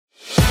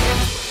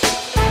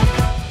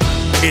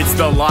It's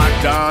the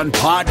Locked On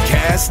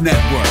Podcast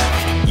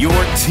Network, your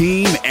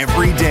team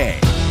every day.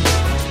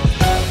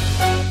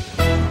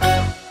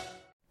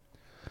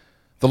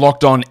 The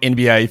Locked On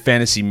NBA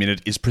Fantasy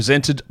Minute is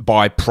presented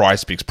by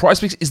PrizePicks.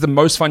 PrizePicks is the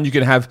most fun you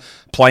can have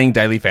playing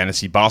daily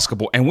fantasy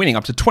basketball and winning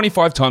up to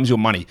 25 times your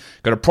money.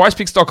 Go to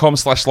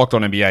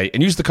prizepicks.com/LockedOnNBA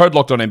and use the code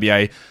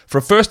LockedOnNBA for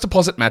a first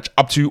deposit match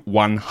up to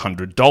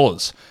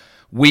 $100.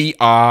 We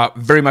are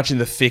very much in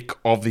the thick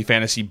of the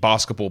fantasy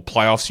basketball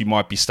playoffs. You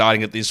might be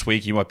starting it this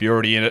week. You might be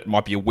already in it. It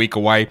might be a week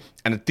away.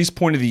 And at this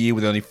point of the year,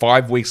 with only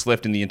 5 weeks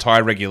left in the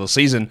entire regular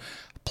season,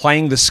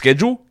 playing the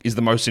schedule is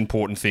the most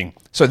important thing.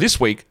 So this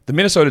week, the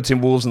Minnesota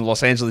Timberwolves and the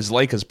Los Angeles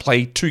Lakers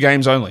play 2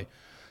 games only.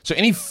 So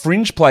any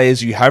fringe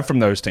players you have from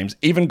those teams,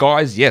 even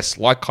guys, yes,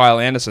 like Kyle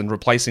Anderson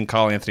replacing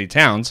Karl Anthony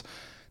Towns,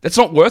 that's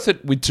not worth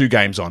it with 2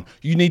 games on.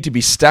 You need to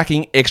be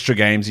stacking extra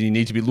games, and you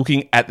need to be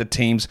looking at the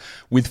teams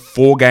with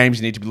 4 games.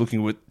 You need to be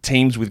looking at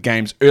teams with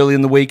games early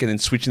in the week and then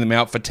switching them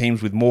out for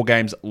teams with more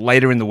games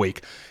later in the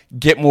week.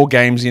 Get more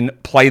games in,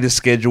 play the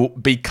schedule,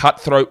 be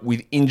cutthroat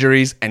with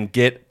injuries, and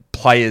get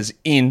players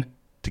in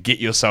to get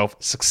yourself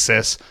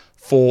success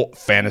for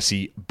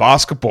fantasy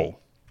basketball.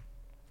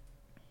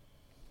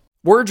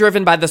 We're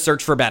driven by the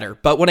search for better,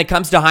 but when it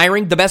comes to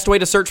hiring, the best way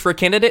to search for a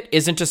candidate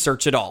isn't to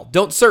search at all.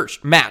 Don't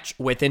search, match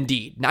with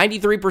Indeed.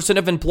 93%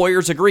 of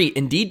employers agree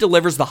Indeed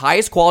delivers the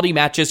highest quality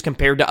matches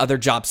compared to other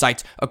job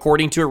sites,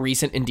 according to a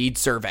recent Indeed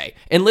survey.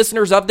 And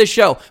listeners of this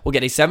show will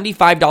get a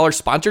 $75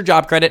 sponsored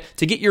job credit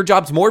to get your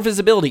jobs more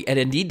visibility at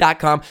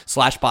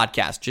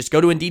Indeed.com/podcast. Just go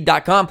to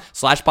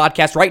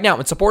Indeed.com/podcast right now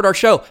and support our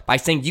show by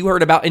saying you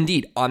heard about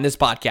Indeed on this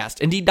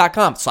podcast.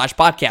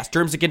 Indeed.com/podcast.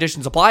 Terms and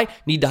conditions apply.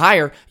 Need to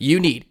hire? You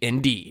need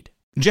Indeed.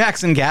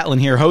 Jackson Gatlin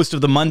here, host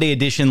of the Monday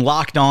edition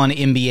Locked On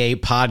NBA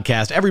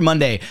podcast. Every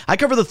Monday, I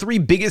cover the 3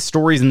 biggest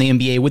stories in the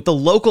NBA with the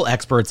local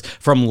experts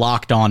from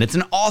Locked On. It's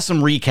an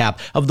awesome recap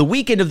of the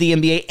weekend of the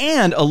NBA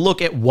and a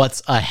look at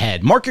what's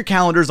ahead. Mark your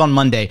calendars on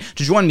Monday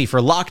to join me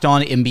for Locked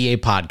On NBA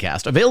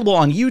podcast, available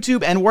on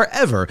YouTube and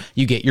wherever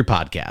you get your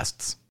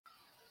podcasts.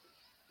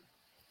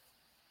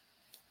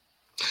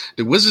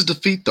 The Wizards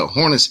defeat the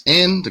Hornets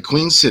in the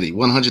Queen City,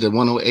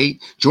 100-108.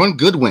 Jordan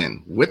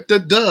Goodwin with the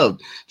dub.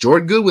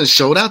 Jordan Goodwin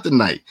showed out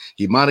tonight.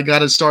 He might have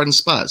got a starting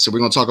spot. So we're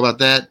going to talk about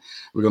that.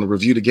 We're going to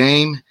review the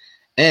game.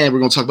 And we're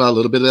going to talk about a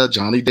little bit of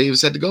Johnny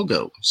Davis at the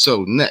go-go.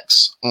 So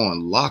next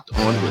on Locked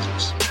On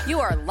Wizards. You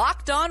are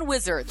Locked On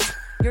Wizards,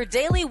 your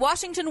daily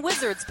Washington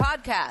Wizards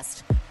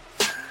podcast.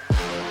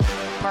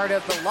 Part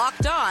of the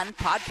Locked On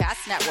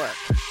Podcast Network.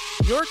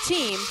 Your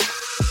team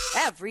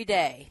every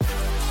day.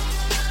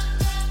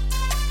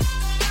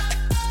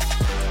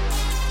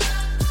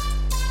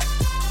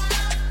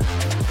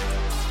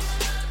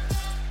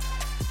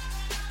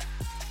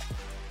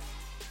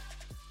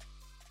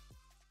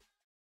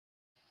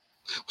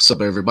 What's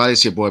up, everybody?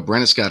 It's your boy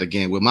Brandon Scott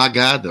again with my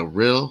guy, the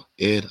real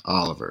Ed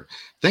Oliver.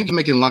 Thank you for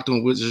making Locked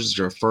On Wizards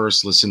your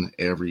first listen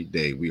every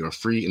day. We are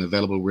free and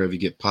available wherever you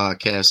get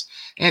podcasts.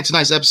 And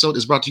tonight's episode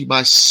is brought to you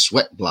by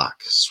Sweatblock.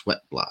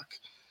 Sweatblock.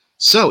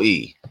 So,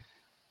 the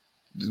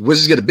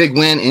Wizards get a big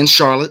win in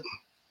Charlotte.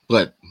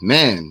 But,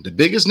 man, the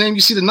biggest name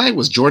you see tonight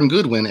was Jordan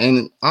Goodwin.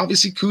 And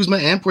obviously Kuzma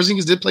and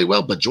Porzingis did play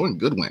well, but Jordan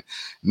Goodwin,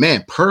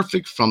 man,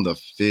 perfect from the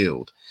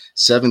field.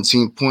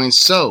 17 points.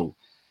 So,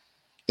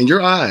 in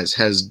your eyes,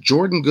 has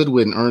Jordan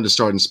Goodwin earned a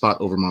starting spot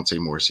over Monte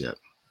Morris yet?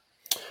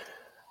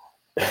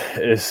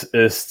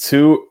 It's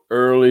too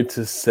early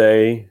to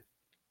say,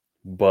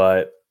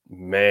 but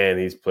man,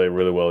 he's played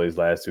really well these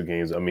last 2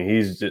 games. I mean,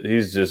 he's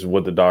just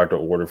what the doctor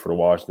ordered for the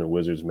Washington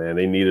Wizards, man.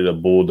 They needed a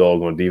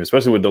bulldog on defense,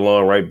 especially with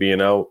DeLon Wright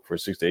being out for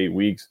 6 to 8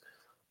 weeks.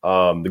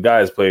 The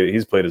guy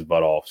he's played his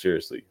butt off,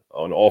 seriously.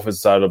 On the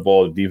offensive side of the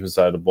ball, the defensive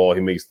side of the ball,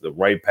 he makes the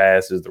right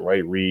passes, the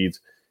right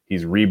reads.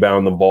 He's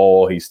rebounding the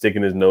ball. He's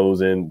sticking his nose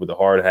in with a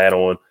hard hat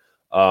on.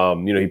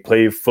 He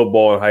played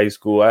football in high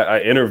school. I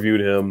interviewed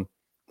him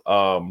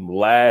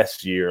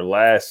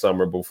last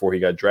summer before he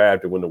got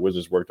drafted when the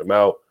Wizards worked him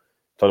out.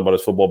 Talking about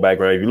his football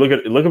background. If you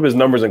look up his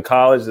numbers in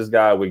college, this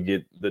guy would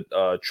get the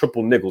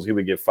triple nickels. He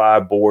would get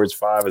 5 boards,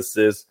 5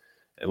 assists,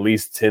 at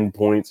least 10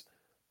 points.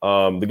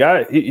 The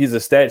guy, he's a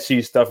stat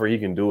sheet stuffer. He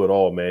can do it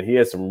all, man. He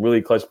had some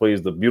really clutch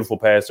plays. The beautiful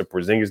pass to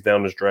Porzingis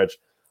down the stretch.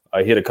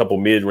 Hit a couple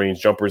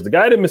mid-range jumpers. The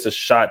guy didn't miss a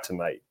shot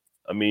tonight.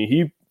 I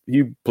mean,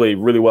 he played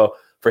really well.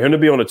 For him to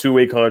be on a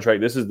 2-way contract,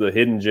 this is the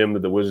hidden gem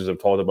that the Wizards have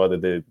talked about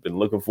that they've been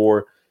looking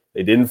for.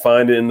 They didn't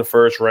find it in the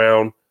first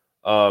round.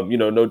 No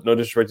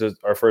disrespect to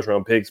our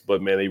first-round picks,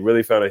 but, man, they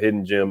really found a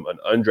hidden gem, an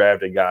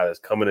undrafted guy that's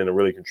coming in and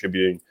really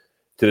contributing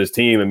to this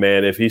team. And,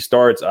 man, if he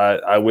starts,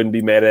 I wouldn't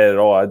be mad at it at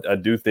all. I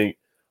do think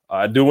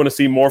I do want to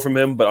see more from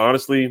him, but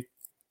honestly,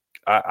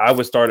 I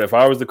would start. If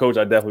I was the coach,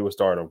 I definitely would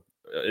start him.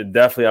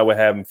 Definitely, I would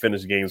have him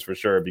finish games for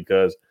sure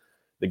because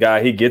the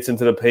guy, he gets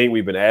into the paint.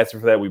 We've been asking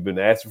for that. We've been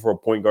asking for a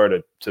point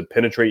guard to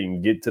penetrate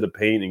and get to the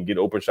paint and get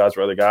open shots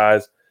for other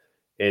guys.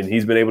 And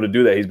he's been able to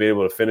do that. He's been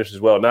able to finish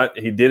as well.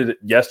 He did it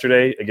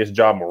yesterday against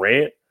Ja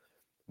Morant.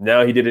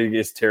 Now he did it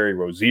against Terry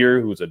Rozier,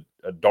 who's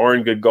a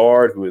darn good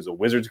guard, who is a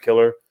Wizards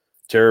killer.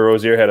 Terry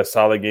Rozier had a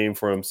solid game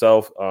for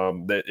himself.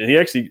 And he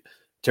actually,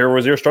 Terry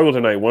Rozier struggled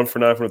tonight, 1 for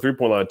 9 from the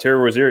 3-point line. Terry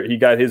Rozier, he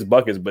got his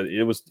buckets, but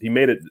he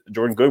made it.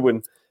 Jordan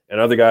Goodwin and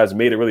other guys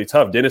made it really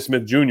tough. Dennis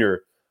Smith Jr.,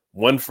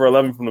 1 for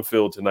 11 from the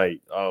field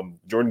tonight.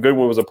 Jordan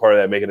Goodwin was a part of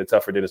that, making it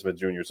tough for Dennis Smith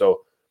Jr.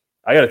 So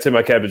I got to tip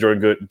my cap to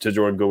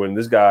Jordan Goodwin.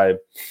 This guy,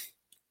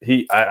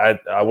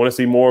 I want to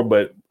see more,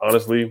 but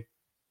honestly,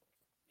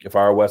 if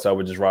I were West, I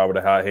would just ride with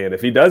a hot hand.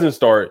 If he doesn't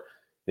start,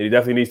 then he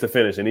definitely needs to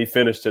finish, and he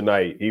finished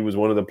tonight. He was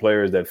one of the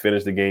players that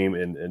finished the game,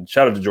 and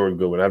shout out to Jordan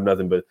Goodwin. I have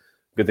nothing but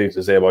good things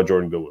to say about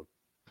Jordan Goodwin.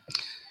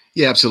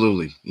 Yeah,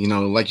 absolutely.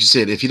 Like you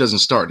said, if he doesn't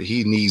start,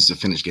 he needs to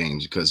finish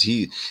games because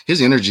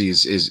his energy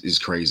is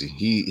crazy.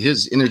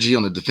 His energy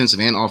on the defensive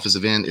and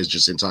offensive end is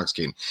just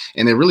intoxicating,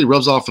 and it really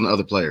rubs off on the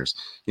other players.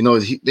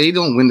 They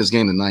don't win this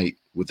game tonight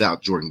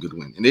without Jordan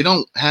Goodwin, and they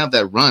don't have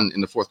that run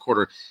in the fourth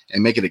quarter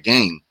and make it a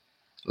game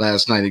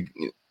last night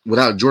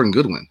without Jordan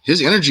Goodwin.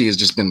 His energy has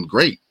just been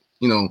great.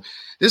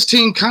 This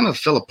team kind of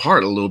fell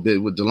apart a little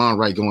bit with DeLon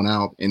Wright going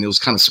out, and it was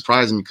kind of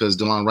surprising because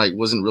DeLon Wright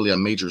wasn't really a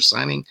major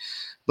signing.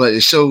 But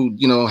it showed,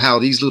 how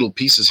these little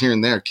pieces here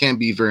and there can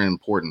be very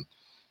important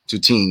to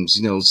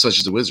teams, such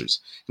as the Wizards.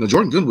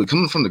 Jordan Goodwin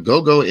coming from the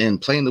go-go and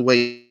playing the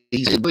way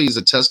he's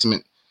a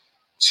testament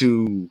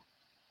to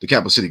the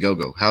Capital City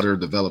Go-Go, how they're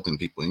developing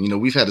people. And,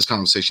 we've had this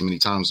conversation many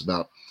times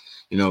about,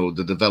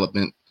 the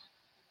development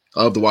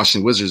of the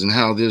Washington Wizards and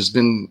how there's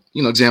been,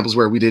 examples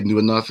where we didn't do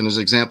enough. And there's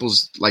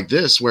examples like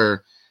this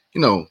where,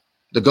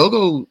 the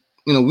Go-Go,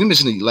 we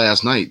mentioned it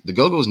last night, the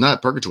Go-Go is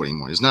not purgatory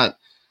anymore. It's not,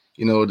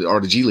 or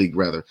the G League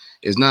rather,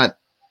 is not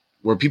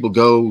where people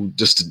go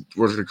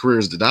where their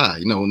careers to die.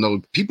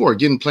 No, people are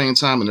getting playing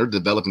time and they're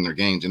developing their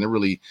games and they're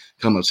really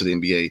coming up to the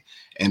NBA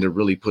and they're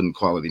really putting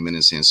quality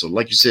minutes in. So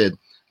like you said,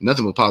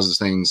 nothing but positive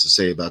things to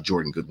say about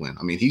Jordan Goodwin.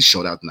 I mean, he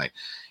showed out tonight.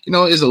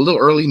 It's a little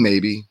early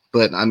maybe,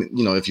 but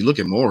if you look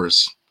at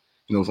Morris,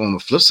 on the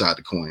flip side of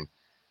the coin,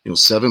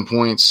 7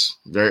 points,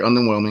 very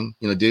underwhelming,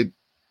 did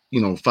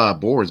 5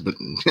 boards, but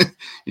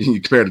you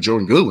compare to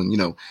Jordan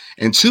Goodwin,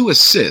 and 2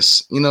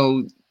 assists, we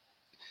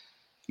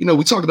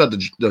talked about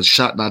the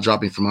shot not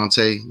dropping for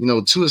Monte.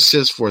 2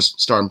 assists for a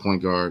starting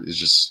point guard is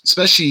just,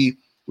 especially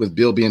with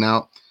Bill being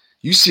out,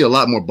 you see a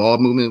lot more ball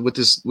movement with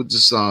this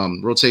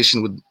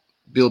rotation with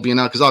Bill being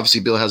out, because obviously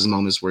Bill has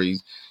moments where he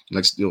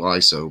likes to do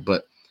ISO,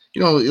 but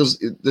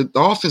the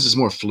offense is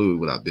more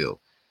fluid without Bill.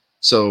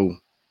 So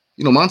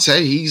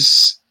Monte,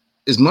 he's,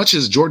 as much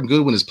as Jordan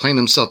Goodwin is playing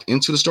himself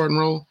into the starting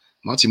role,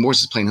 Monte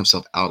Morris is playing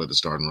himself out of the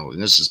starting role,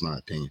 and that's just my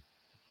opinion.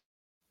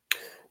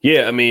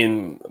 Yeah, I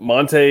mean,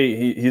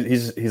 Monte,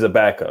 he's a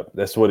backup.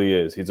 That's what he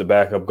is. He's a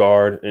backup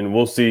guard, and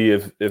we'll see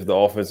if the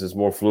offense is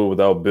more fluid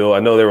without Bill. I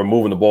know they were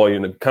moving the ball,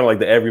 kind of like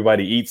the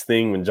everybody eats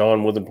thing when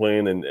John wasn't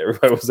playing and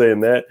everybody was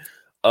saying that.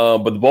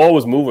 But the ball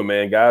was moving,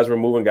 man. Guys were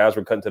moving. Guys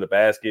were cutting to the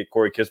basket.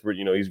 Corey Kispert,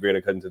 he's great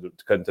at cutting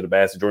to the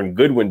basket. Jordan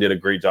Goodwin did a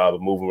great job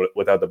of moving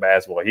without the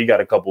basketball. He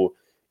got a couple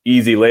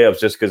easy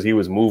layups just because he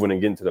was moving and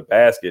getting to the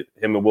basket.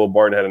 Him and Will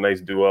Barton had a nice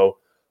duo.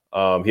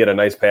 He had a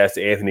nice pass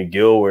to Anthony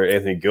Gill where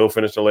Anthony Gill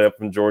finished a layup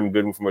from Jordan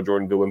Goodwin from a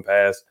Jordan Goodwin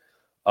pass.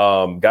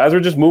 Guys are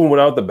just moving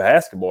without the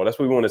basketball. That's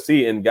what we want to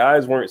see. And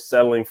guys weren't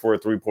settling for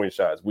 3-point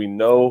shots. We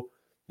know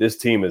this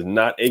team is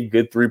not a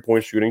good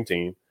 3-point shooting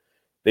team.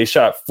 They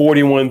shot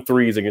 41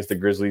 threes against the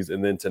Grizzlies.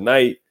 And then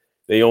tonight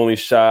they only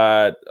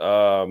shot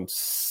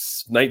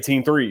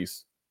 19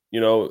 threes.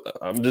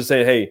 I'm just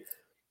saying, hey,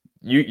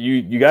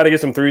 you got to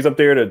get some threes up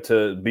there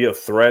to be a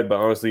threat. But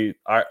honestly,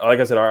 like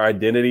I said, our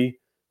identity,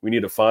 we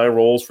need to find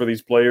roles for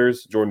these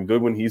players. Jordan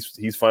Goodwin,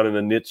 he's finding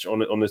a niche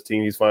on this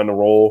team. He's finding a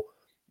role.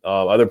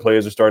 Other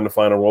players are starting to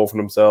find a role for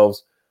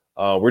themselves.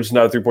 We're just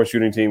not a 3-point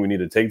shooting team. We need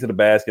to take it to the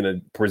basket.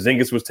 And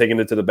Porzingis was taking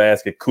it to the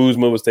basket.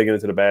 Kuzma was taking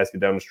it to the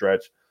basket down the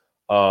stretch.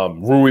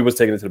 Rui was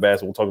taking it to the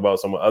basket. We'll talk about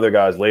some other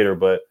guys later.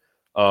 But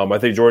I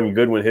think Jordan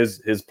Goodwin,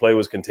 his play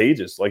was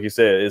contagious. Like you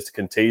said, it's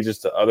contagious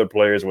to other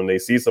players when they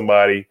see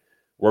somebody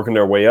working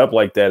their way up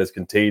like that. It's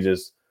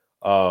contagious.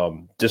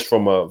 Just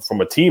from a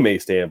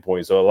teammate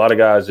standpoint. So a lot of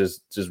guys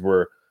just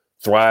were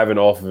thriving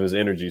off of his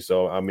energy.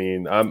 So I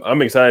mean,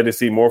 I'm excited to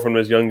see more from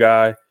this young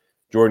guy,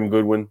 Jordan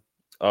Goodwin.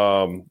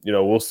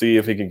 We'll see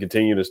if he can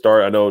continue to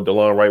start. I know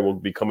DeLon Wright will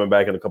be coming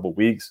back in a couple of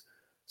weeks,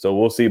 so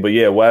we'll see. But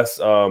yeah, Wes,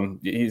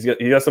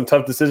 he got some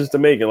tough decisions to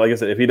make. And like I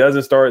said, if he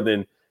doesn't start,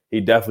 then he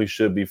definitely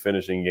should be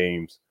finishing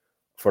games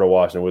for the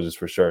Washington Wizards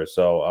for sure.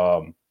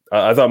 So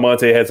I thought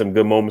Monte had some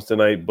good moments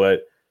tonight,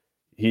 but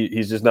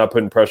he's just not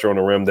putting pressure on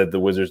the rim that the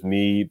Wizards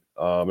need.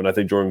 And I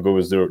think Jordan Goodwin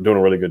was doing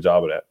a really good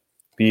job of that.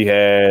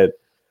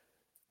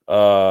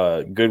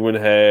 Goodwin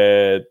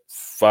had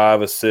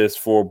 5 assists,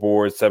 4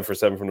 boards, 7 for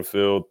 7 from the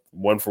field,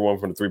 1 for 1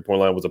 from the 3-point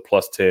line, was a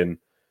 +10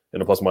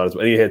 and a plus-minus.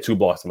 And he had 2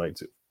 blocks tonight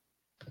too.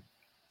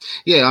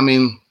 Yeah, I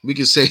mean, we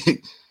could say,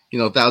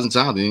 1,000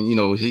 times,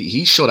 and,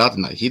 he showed out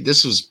tonight.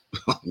 This was,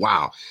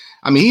 wow.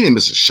 I mean, he didn't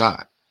miss a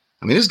shot.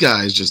 I mean, this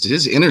guy is just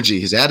his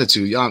energy, his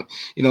attitude.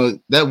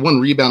 That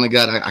one rebound I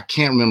got, I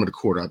can't remember the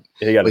quarter.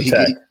 He got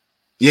attacked.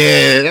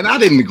 Yeah, and I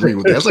didn't agree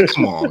with that. I was like,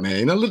 come on,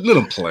 man, let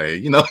him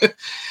play,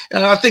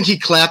 And I think he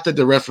clapped at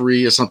the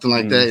referee or something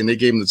like that, and they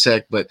gave him the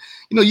tech. But,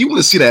 you want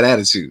to see that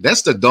attitude.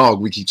 That's the dog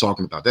we keep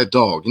talking about, that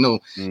dog,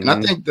 And I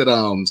think that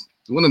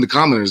one of the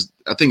commenters,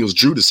 I think it was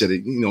Drew that said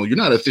it, you're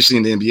not officially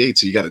in the NBA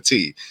till you got a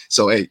T.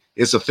 So, hey,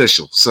 it's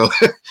official. So,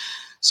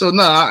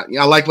 I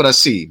like what I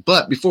see.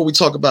 But before we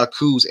talk about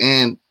Kuz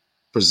and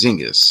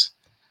Porzingis,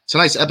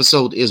 tonight's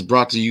episode is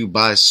brought to you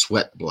by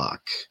Sweatblock.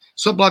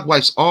 Sweatblock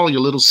wipes all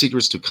your little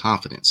secrets to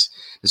confidence.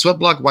 The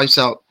Sweatblock wipes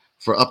out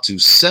for up to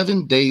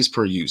 7 days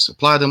per use.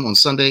 Apply them on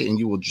Sunday and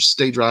you will just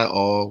stay dry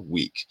all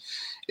week.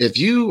 If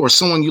you or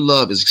someone you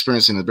love is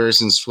experiencing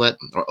embarrassing sweat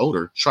or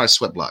odor, try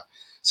Sweatblock.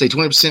 Save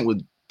 20%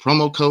 with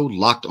promo code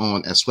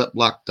LOCKEDON at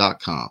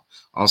sweatblock.com.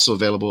 Also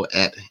available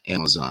at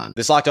Amazon.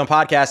 This Locked On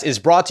podcast is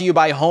brought to you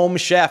by Home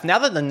Chef. Now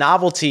that the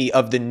novelty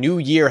of the new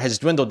year has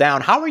dwindled down,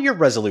 how are your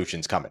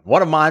resolutions coming?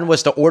 One of mine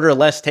was to order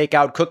less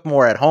takeout, cook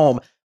more at home.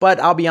 But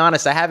I'll be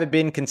honest, I haven't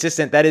been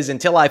consistent. That is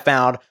until I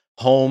found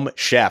Home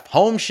Chef.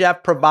 Home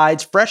Chef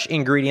provides fresh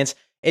ingredients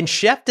and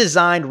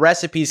chef-designed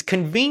recipes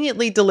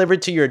conveniently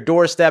delivered to your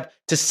doorstep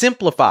to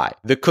simplify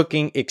the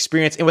cooking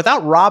experience and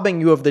without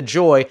robbing you of the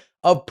joy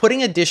of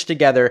putting a dish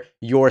together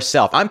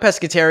yourself. I'm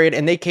pescatarian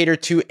and they cater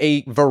to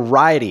a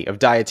variety of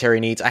dietary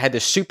needs. I had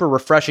this super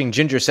refreshing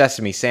ginger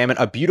sesame salmon,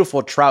 a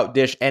beautiful trout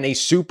dish, and a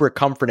super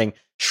comforting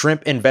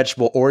shrimp and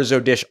vegetable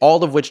orzo dish,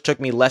 all of which took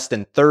me less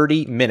than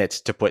 30 minutes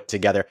to put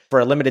together. For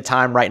a limited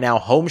time right now,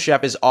 Home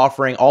Chef is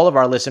offering all of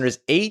our listeners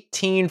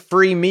 18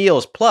 free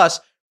meals plus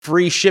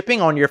free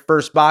shipping on your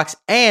first box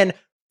and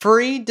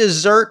free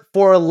dessert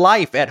for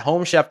life at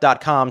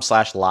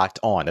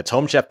homechef.com/lockedon. That's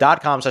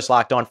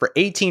homechef.com/lockedon for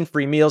 18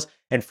 free meals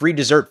and free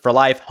dessert for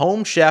life.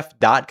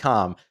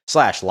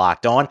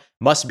 Homechef.com/lockedon.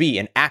 Must be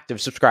an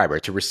active subscriber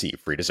to receive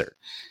free dessert.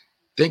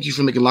 Thank you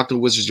for making Locked On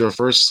Wizards your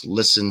first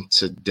listen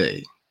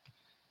today.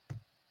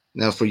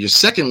 Now, for your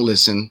second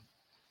listen,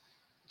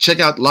 check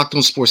out Locked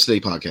On Sports Today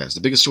podcast. The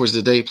biggest stories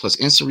of the day, plus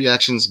instant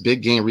reactions,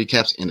 big game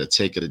recaps, and a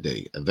take of the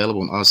day.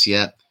 Available on Odyssey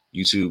app,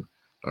 YouTube,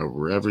 or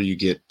wherever you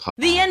get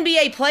The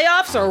NBA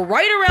playoffs are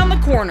right around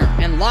the corner,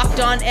 and Locked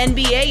On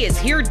NBA is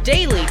here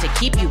daily to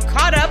keep you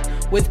caught up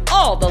with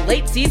all the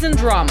late season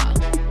drama.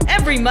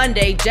 Every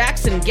Monday,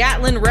 Jackson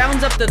Gatlin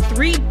rounds up the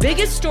 3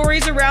 biggest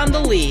stories around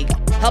the league,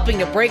 helping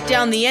to break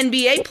down the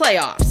NBA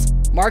playoffs.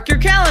 Mark your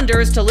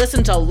calendars to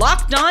listen to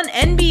Locked On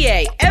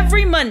NBA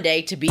every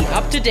Monday to be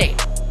up to date.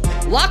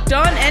 Locked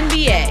On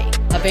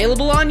NBA,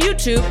 available on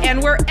YouTube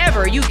and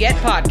wherever you get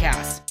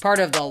podcasts. Part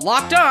of the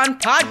Locked On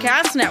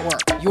Podcast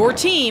Network, your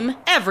team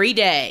every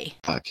day.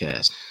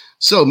 Podcast.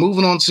 So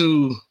moving on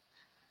to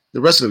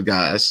the rest of the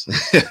guys.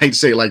 I hate to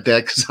say it like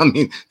that because,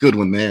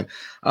 Goodwin, man.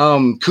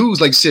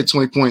 Kuz, like you said,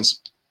 20 points.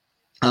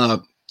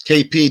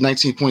 KP,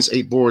 19 points,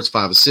 8 boards,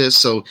 5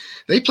 assists. So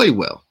they played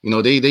well.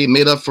 They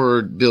made up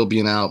for Bill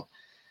being out.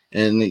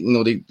 And,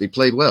 they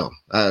played well.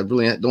 I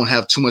really don't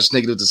have too much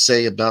negative to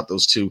say about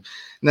those two.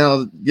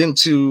 Now, getting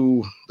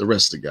to the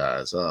rest of the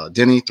guys.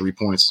 Denny, 3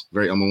 points,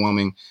 very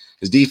underwhelming.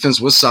 His defense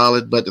was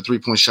solid, but the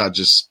three-point shot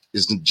is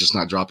just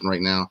not dropping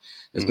right now.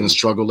 It's been a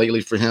struggle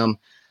lately for him.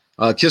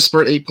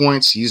 Kispert, 8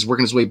 points. He's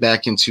working his way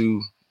back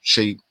into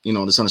shape.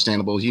 That's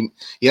understandable. He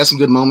had some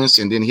good moments,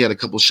 and then he had a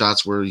couple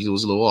shots where he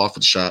was a little off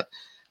with the shot,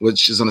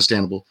 which is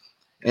understandable.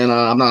 And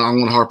I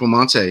want to harp on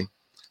Monte,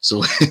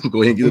 so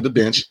go ahead and get to the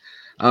bench.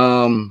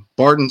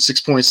 Barton,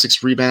 6 points,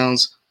 6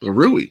 rebounds. But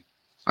Rui,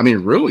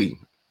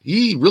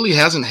 he really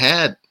hasn't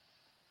had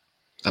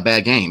a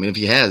bad game. And if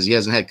he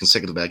hasn't had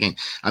consecutive bad games.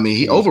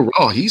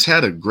 Overall, he's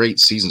had a great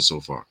season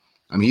so far.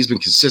 He's been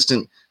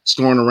consistent,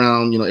 scoring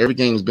around, every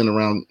game has been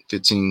around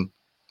 15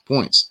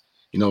 points.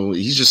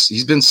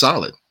 He's been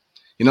solid.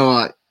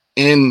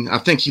 And I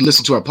think he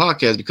listened to our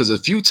podcast because a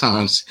few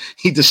times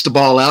he dished the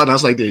ball out, and I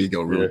was like, there you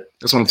go, Rui. Yeah.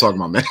 That's what I'm talking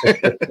about, man.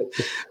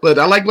 But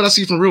I like what I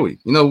see from Rui.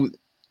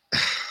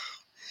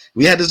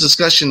 We had this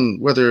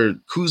discussion whether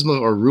Kuzma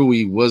or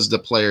Rui was the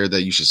player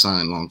that you should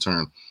sign long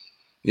term.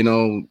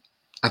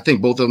 I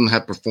think both of them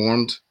have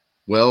performed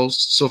well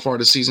so far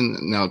this season.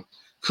 Now,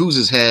 Kuz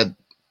has had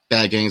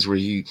bad games where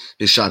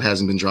his shot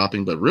hasn't been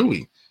dropping, but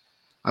Rui,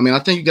 I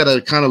think you got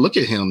to kind of look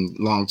at him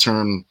long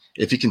term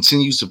if he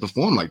continues to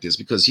perform like this,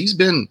 because he's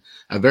been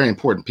a very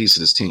important piece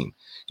of this team.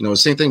 The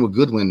same thing with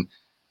Goodwin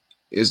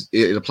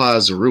it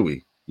applies to Rui.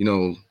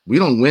 We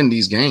don't win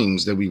these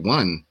games that we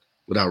won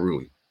without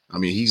Rui.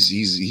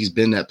 He's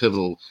been that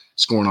pivotal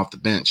scoring off the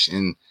bench,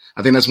 and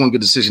I think that's one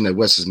good decision that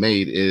West has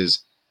made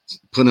is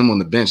put him on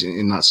the bench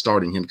and not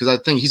starting him, because I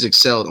think he's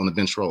excelled on the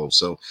bench role.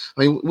 So,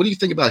 what do you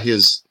think about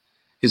his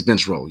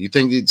bench role? You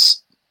think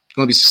it's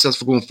going to be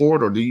successful going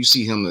forward, or do you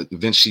see him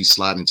eventually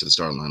slide into the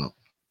starting lineup?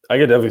 I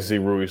could definitely see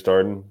Rui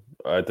starting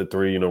at the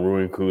 3.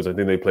 Rui and Kuz, I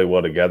think they play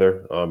well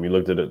together. You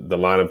looked at the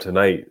lineup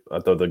tonight. I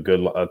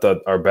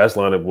thought our best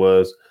lineup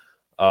was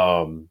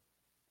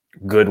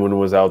Goodwin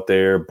was out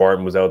there,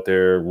 Barton was out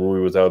there,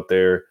 Rui was out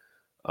there.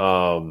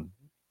 I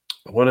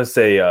want to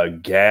say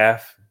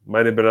Gaff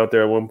might have been out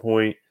there at one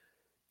point.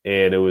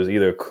 And it was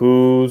either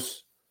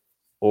Kuz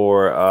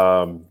or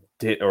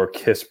or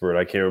Kispert.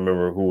 I can't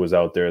remember who was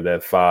out there,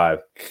 that 5.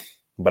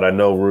 But I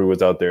know Rui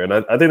was out there. And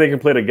I think they can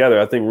play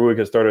together. I think Rui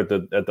could start at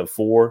the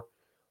 4.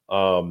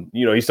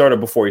 He started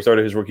before. He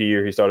started his rookie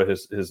year. He started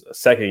his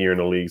second year in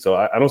the league. So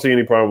I don't see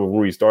any problem with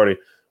Rui starting.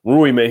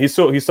 Rui, man, he's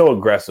so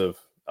aggressive.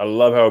 I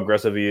love how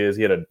aggressive he is.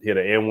 He had an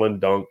and one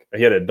dunk.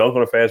 He had a dunk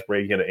on a fast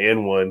break. He had an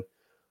and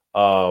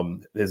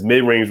one. His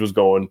mid range was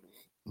going.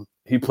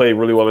 He played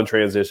really well in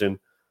transition.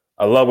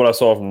 I love what I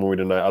saw from Rui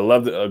tonight. I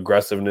love the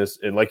aggressiveness.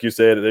 And like you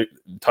said,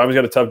 Tommy's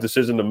got a tough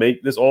decision to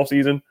make this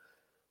offseason.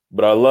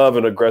 But I love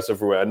an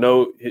aggressive Rui. I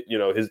know,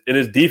 his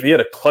defense, he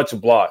had a clutch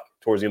block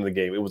towards the end of the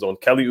game. It was on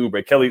Kelly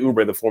Oubre. Kelly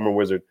Oubre, the former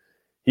Wizard,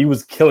 he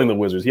was killing the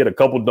Wizards. He had a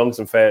couple dunks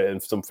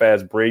and some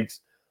fast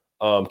breaks.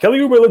 Kelly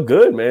Oubre looked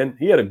good, man.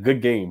 He had a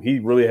good game. He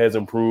really has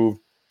improved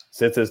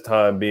since his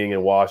time being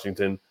in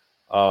Washington.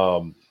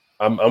 I'm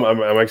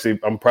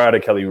proud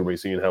of Kelly Oubre,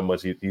 seeing how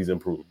much he's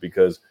improved,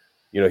 because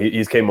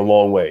he's came a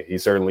long way. He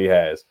certainly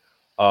has.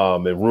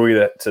 And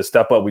Rui to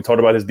step up. We talked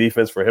about his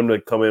defense. For him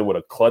to come in with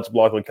a clutch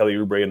block on Kelly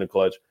Oubre in the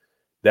clutch,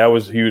 that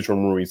was huge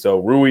from Rui. So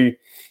Rui,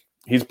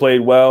 he's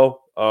played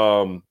well.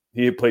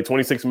 He played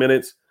 26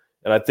 minutes,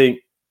 and I think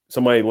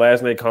somebody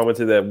last night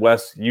commented that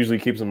Wes usually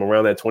keeps him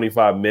around that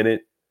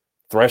 25-minute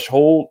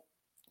threshold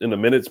in the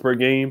minutes per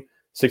game.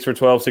 6 for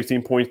 12,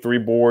 16 points, 3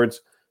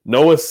 boards,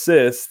 no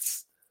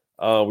assists.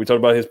 We talked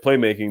about his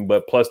playmaking,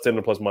 but plus 10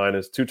 to plus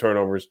minus, 2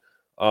 turnovers.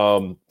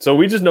 So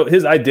we just know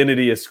his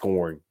identity is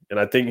scoring, and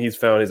I think he's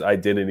found his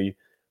identity.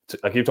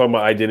 I keep talking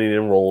about identity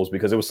and roles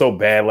because it was so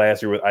bad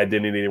last year with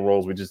identity and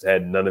roles. We just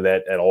had none of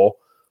that at all.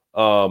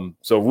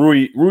 So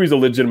Rui's a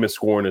legitimate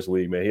scorer in this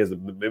league, man. He has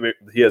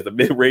the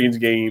mid-range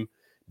game.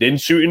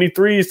 Didn't shoot any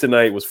threes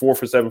tonight. Was 4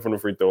 for 7 from the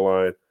free throw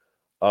line.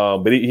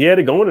 But he had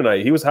it going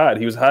tonight. He was hot.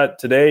 He was hot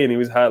today, and he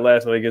was hot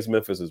last night against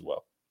Memphis as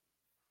well.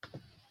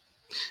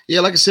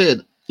 Yeah, like I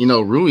said,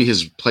 Rui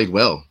has played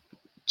well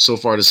so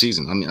far this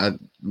season. I mean, I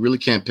really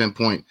can't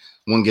pinpoint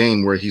one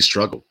game where he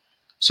struggled.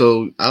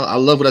 So I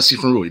love what I see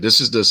from Rui. This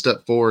is the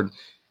step forward.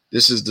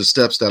 This is the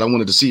steps that I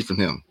wanted to see from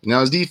him. Now,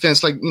 his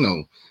defense,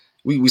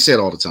 we say it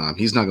all the time,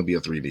 he's not going to be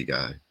a 3D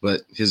guy,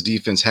 but his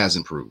defense has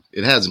improved.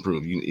 It has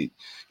improved.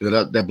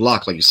 That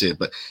block, like you said.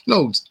 But,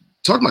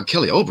 talking about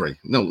Kelly Oubre,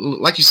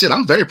 like you said,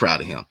 I'm very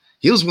proud of him.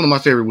 He was one of my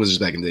favorite Wizards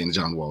back in the day, in the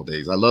John Wall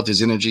days. I loved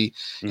his energy.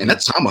 And that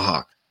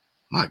tomahawk,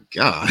 my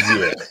God.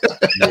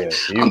 Yeah.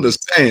 I'm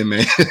just saying,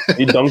 man.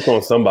 He dunked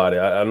on somebody.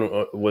 I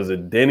don't. Was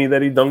it Denny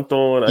that he dunked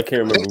on? I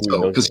can't remember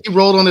who. Because he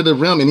rolled onto the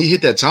rim and he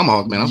hit that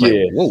tomahawk, man. I was like,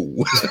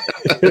 whoa.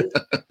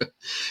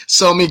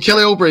 So, I mean,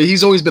 Kelly Oubre,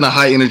 he's always been a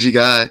high energy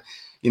guy,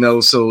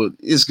 so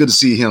it's good to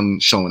see him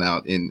showing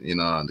out in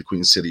the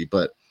Queen City.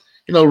 But,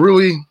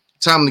 Rui,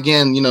 time and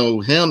again,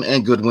 him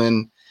and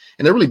Goodwin.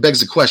 And it really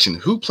begs the question,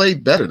 who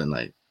played better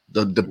tonight?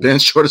 The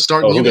bench or the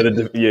starting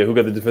unit? Who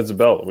got the defensive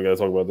belt? We got to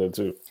talk about that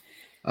too.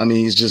 I mean,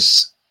 he's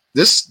just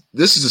this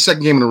is the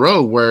second game in a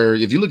row where,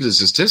 if you look at the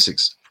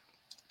statistics,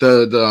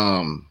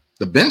 the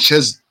bench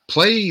has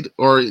played,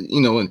 or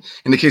in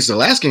the case of the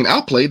last game,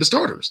 outplayed the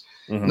starters.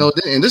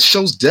 Mm-hmm. And this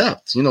shows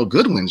depth.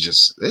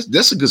 Goodwin's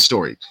that's a good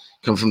story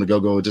coming from the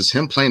go-go. Just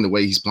him playing the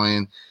way he's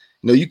playing.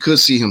 You could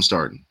see him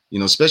starting.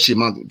 Especially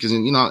because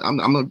I'm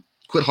gonna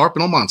quit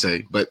harping on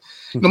Monte, but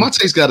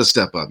Monte's got to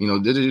step up.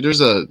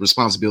 There's a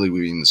responsibility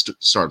with being the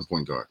starting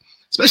point guard,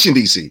 especially in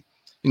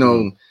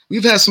DC.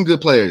 We've had some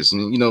good players.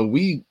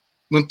 We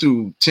went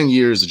through 10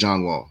 years of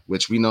John Wall,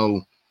 which we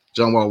know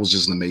John Wall was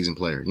just an amazing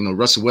player.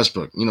 Russell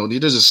Westbrook,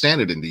 there's a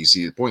standard in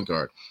DC at point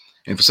guard.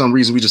 And for some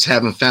reason, we just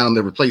haven't found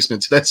the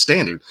replacement to that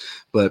standard.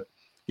 But,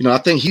 I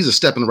think he's a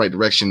step in the right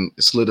direction,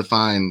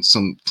 solidifying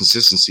some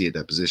consistency at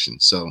that position.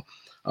 So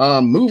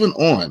moving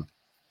on,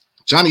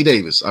 Johnny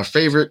Davis, our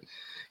favorite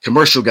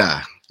commercial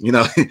guy.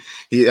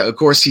 Of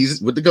course,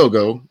 he's with the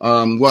Go-Go.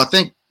 Well, I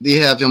think they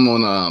have him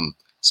on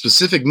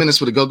specific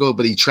minutes with the Go-Go,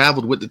 but he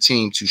traveled with the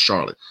team to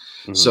Charlotte.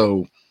 Mm-hmm.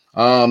 So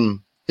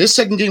his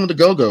second game with the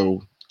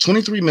Go-Go,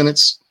 23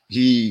 minutes.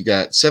 He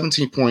got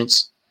 17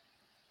 points,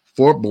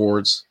 4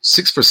 boards,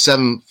 6 for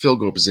 7 field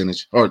goals,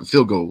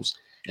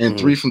 and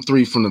 3 from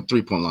the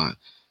 3-point line.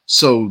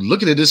 So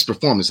looking at this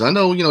performance, I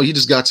know, he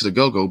just got to the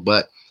Go-Go,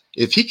 but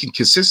if he can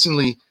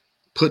consistently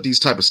put these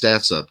type of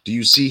stats up, do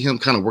you see him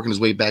kind of working his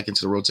way back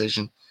into the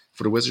rotation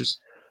for the Wizards?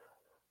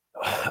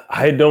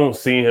 I don't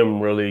see him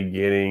really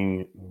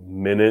getting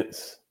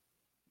minutes,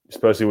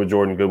 especially with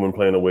Jordan Goodwin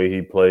playing the way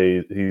he's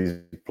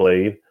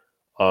played.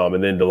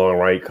 And then DeLon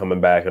Wright coming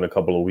back in a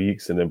couple of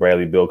weeks, and then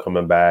Bradley Beal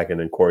coming back, and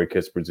then Corey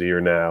Kispert's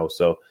here now.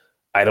 So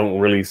I don't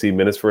really see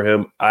minutes for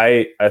him.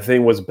 I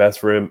think what's best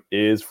for him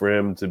is for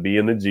him to be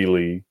in the G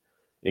League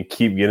and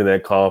keep getting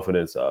that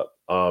confidence up.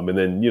 And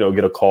then,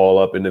 get a call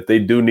up. And if they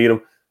do need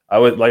him,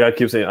 I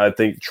keep saying, I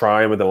think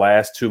try him at the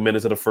last 2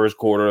 minutes of the first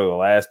quarter, or the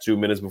last 2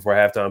 minutes before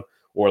halftime,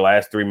 or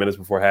last 3 minutes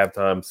before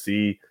halftime,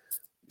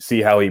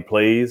 see how he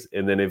plays.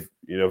 And then if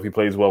he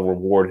plays well,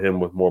 reward him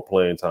with more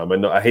playing time. I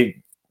know I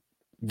hate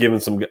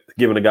giving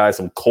a guy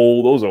some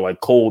cold. Those are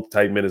like cold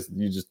type minutes.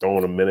 You just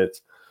throwing him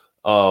minutes.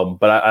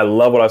 But I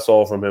love what I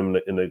saw from him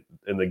in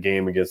the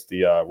game against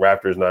the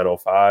Raptors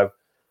 905.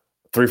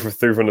 3 for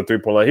 3 from the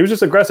 3-point line. He was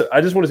just aggressive.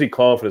 I just want to see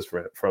confidence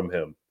from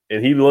him.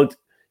 And he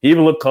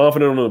even looked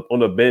confident on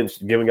the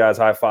bench, giving guys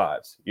high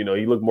fives. He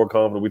looked more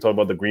confident. We talked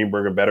about the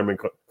Greenberg Betterment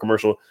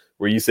commercial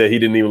where you said he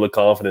didn't even look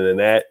confident in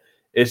that.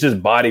 It's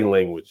just body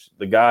language.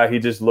 The guy, he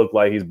just looked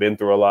like he's been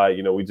through a lot.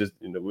 We know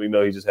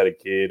he just had a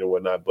kid or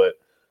whatnot, but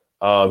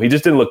he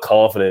just didn't look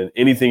confident.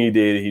 Anything he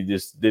did, he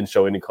just didn't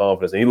show any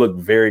confidence. And he looked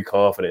very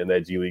confident in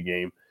that G League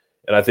game.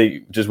 And I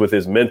think just with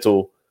his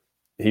mental,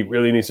 he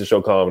really needs to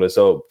show confidence.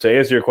 So to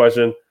answer your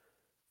question,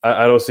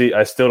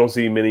 I still don't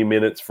see many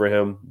minutes for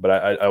him, but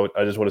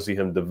I just want to see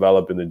him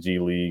develop in the G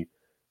League.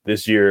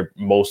 This year,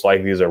 most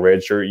likely is a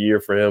redshirt year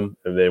for him,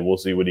 and then we'll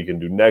see what he can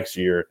do next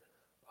year.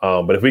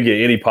 But if we get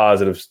any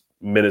positive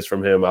minutes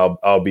from him,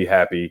 I'll be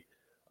happy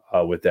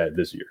with that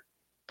this year.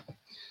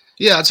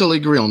 Yeah, I totally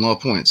agree on all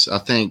points. I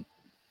think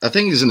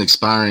it's an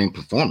inspiring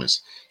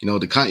performance.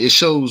 It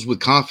shows with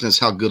confidence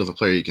how good of a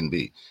player he can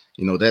be.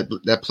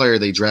 That player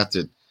they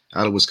drafted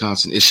out of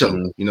Wisconsin, it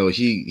showed. Mm-hmm.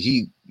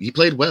 He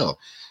played well.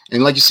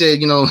 And like you said,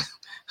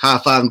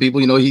 high-fiving people,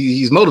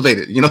 he's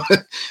motivated,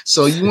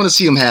 So you want to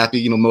see him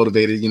happy,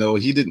 motivated.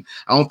 He didn't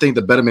 – I don't think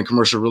the Betterment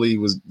commercial really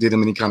did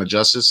him any kind of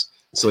justice.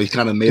 So he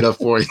kind of made up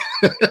for it.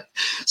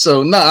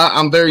 So, no,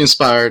 I'm very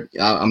inspired.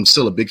 I'm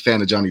still a big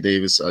fan of Johnny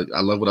Davis.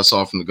 I love what I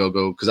saw from the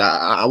Go-Go because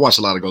I watch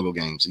a lot of Go-Go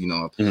games.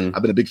 Mm-hmm.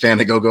 I've been a big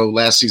fan of Go-Go.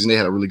 Last season they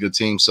had a really good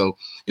team. So,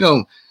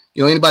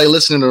 anybody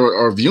listening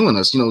or viewing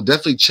us,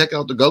 definitely check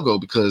out the Go-Go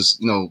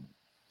because,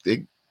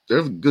 they're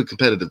a good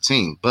competitive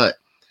team. But,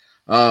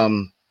 like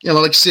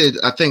you said,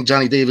 I think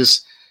Johnny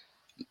Davis,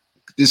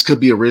 this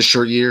could be a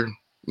redshirt year.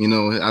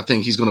 I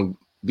think he's going to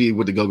be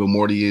what the Go-Go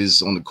Morty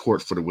is on the court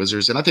for the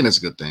Wizards. And I think that's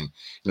a good thing.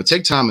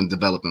 Take time and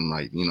develop him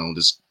right.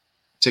 Just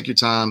take your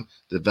time,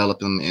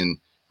 develop him, and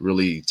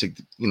really to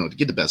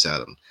get the best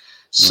out of him.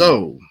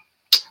 So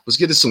let's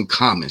get to some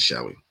comments,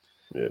 shall we?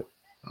 Yeah.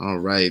 All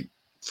right.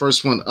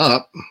 First one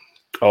up.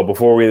 Oh,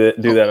 before we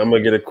do that, I'm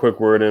going to get a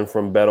quick word in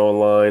from Bet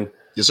Online.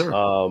 Yes,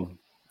 sir.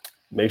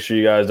 Make sure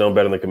you guys don't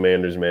bet on the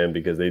Commanders, man,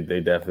 because they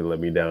definitely let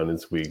me down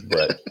this week.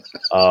 But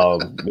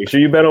make sure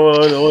you bet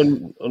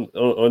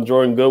on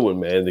Jordan Goodwin,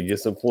 man, to get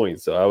some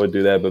points. So I would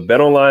do that. But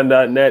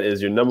betonline.net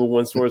is your number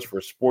one source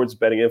for sports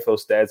betting info,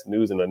 stats,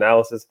 news, and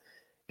analysis.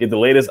 Get the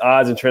latest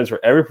odds and trends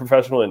for every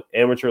professional and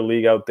amateur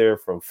league out there,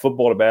 from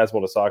football to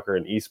basketball to soccer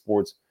and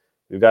esports.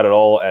 We've got it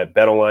all at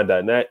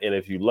betonline.net. And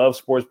if you love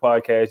sports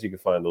podcasts, you can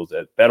find those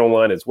at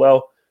betonline as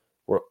well.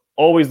 We're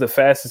always the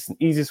fastest and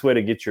easiest way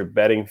to get your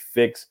betting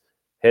fix.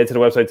 Head to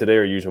the website today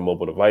or use your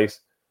mobile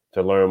device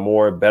to learn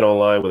more. Bet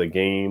online where the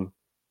game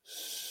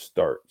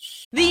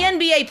starts. The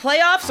NBA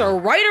playoffs are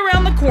right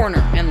around the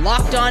corner, and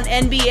Locked On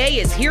NBA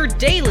is here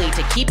daily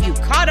to keep you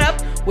caught up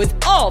with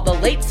all the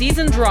late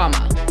season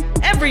drama.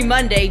 Every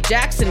Monday,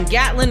 Jackson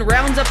Gatlin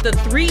rounds up the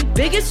 3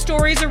 biggest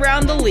stories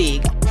around the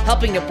league,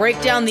 helping to break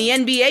down the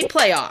NBA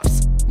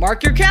playoffs.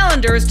 Mark your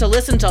calendars to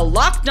listen to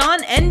Locked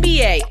On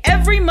NBA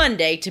every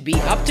Monday to be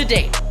up to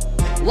date.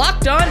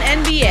 Locked On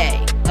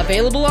NBA.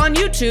 Available on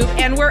YouTube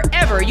and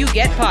wherever you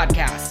get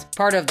podcasts.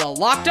 Part of the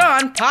Locked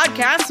On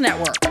Podcast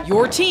Network.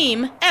 Your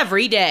team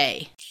every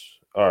day.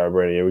 All right,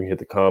 Brady, we can hit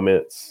the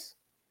comments.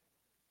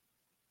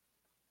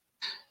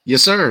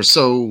 Yes, sir.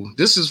 So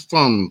this is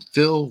from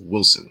Phil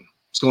Wilson.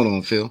 What's going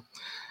on, Phil?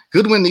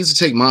 Goodwin needs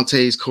to take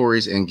Monte's,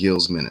 Corey's, and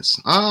Gill's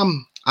minutes.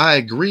 I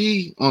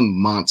agree on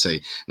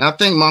Monte. Now, I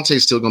think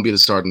Monte's still going to be the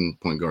starting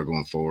point guard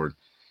going forward.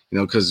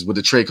 Because with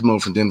the trade coming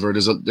over from Denver,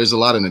 there's a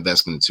lot of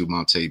investment into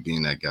Monte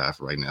being that guy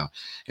for right now.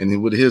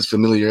 And with his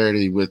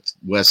familiarity with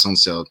Wes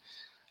Unseld,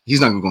 he's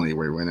not going to go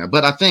anywhere right now.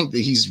 But I think that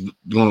he's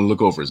going to look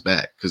over his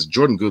back because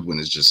Jordan Goodwin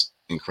is just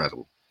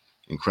incredible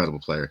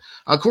player.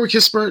 Corey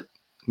Kispert,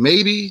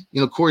 maybe.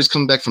 Corey's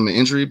coming back from an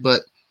injury,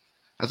 but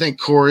I think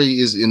Corey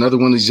is another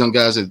one of these young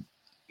guys that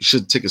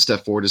should take a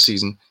step forward this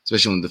season,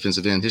 especially on the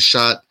defensive end. His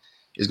shot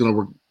is going to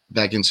work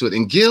back into it.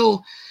 And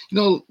Gill,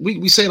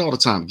 we say it all the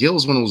time. Gill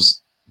is one of those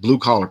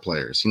blue-collar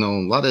players. A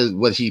lot of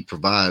what he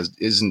provides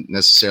isn't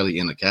necessarily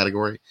in a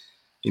category.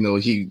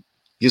 He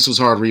gets those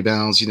hard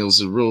rebounds.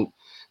 He's a real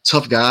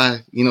tough guy.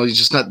 He's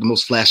just not the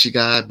most flashy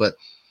guy. But,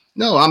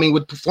 no, I mean,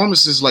 with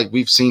performances like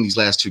we've seen these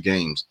last 2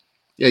 games,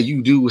 yeah,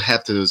 you do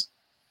have to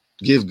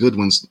give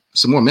Goodwin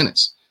some more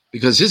minutes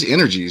because his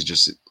energy is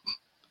just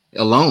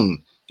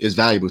alone is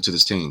valuable to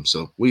this team.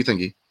 So what do you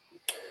think, E?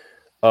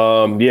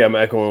 Yeah, I'm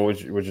echoing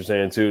what you're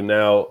saying, too.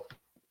 Now,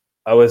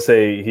 I would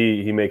say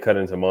he may cut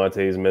into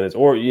Monte's minutes,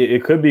 or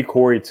it could be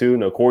Corey too.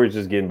 No, Corey's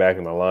just getting back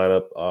in the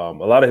lineup.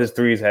 A lot of his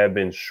threes have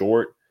been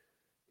short.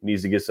 He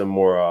needs to get some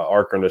more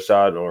arc on the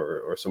shot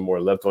or some more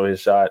left on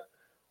his shot.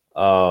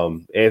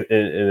 And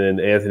then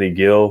Anthony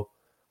Gill,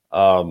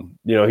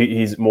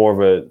 he's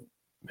more of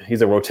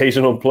he's a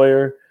rotational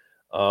player.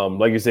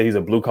 Like you said, he's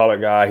a blue collar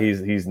guy.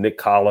 He's Nick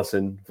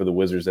Collison for the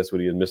Wizards. That's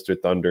what he is, Mr.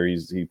 Thunder.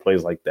 He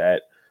plays like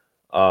that.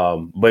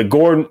 But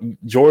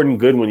Jordan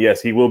Goodwin,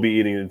 yes, he will be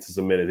eating into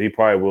some minutes. He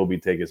probably will be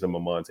taking some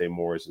of Monte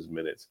Morris's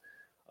minutes.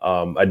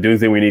 I do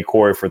think we need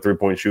Corey for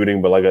 3-point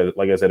shooting, but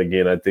like I said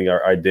again, I think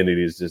our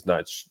identity is just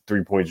not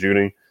 3-point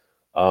shooting.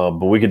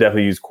 But we could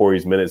definitely use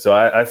Corey's minutes. So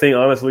I think,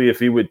 honestly, if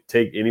he would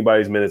take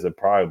anybody's minutes, it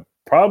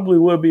probably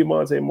would be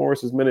Monte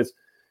Morris's minutes,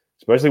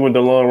 especially when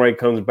DeLon Wright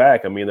comes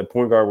back. I mean, the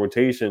point guard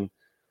rotation,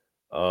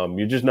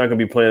 you're just not going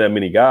to be playing that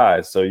many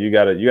guys. So you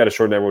got to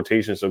shorten that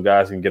rotation so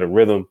guys can get a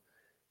rhythm.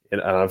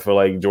 And I feel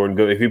like Jordan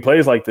Goodwin, if he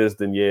plays like this,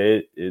 then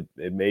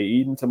it may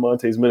eat into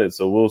Monte's minutes.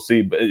 So we'll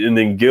see. And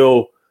then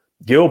Gil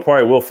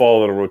probably will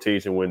follow in the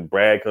rotation when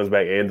Brad comes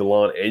back and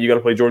DeLon, and you got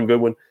to play Jordan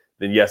Goodwin.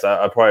 Then yes,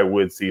 I probably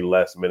would see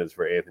less minutes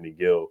for Anthony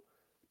Gill,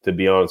 to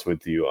be honest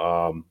with you,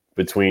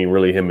 between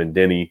really him and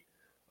Denny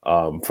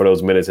for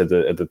those minutes at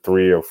the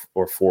 3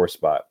 or 4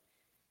 spot.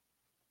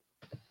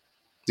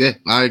 Yeah,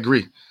 I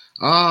agree.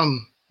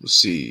 Let's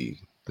see.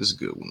 This is a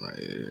good one right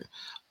here.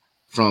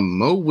 From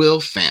Mo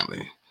Will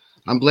Family.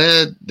 I'm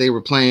glad they were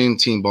playing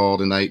team ball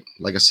tonight.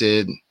 Like I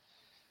said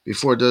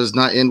before, it does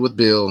not end with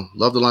Bill.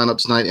 Love the lineup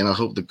tonight, and I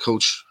hope the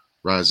coach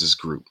rises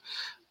group.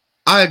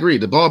 I agree.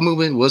 The ball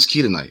movement was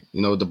key tonight.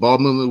 The ball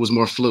movement was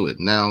more fluid.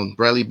 Now,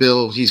 Bradley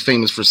Beal, he's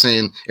famous for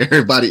saying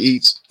everybody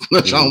eats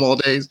John Wall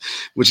days,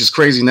 which is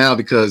crazy now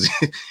because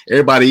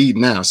everybody eat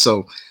now.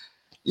 So,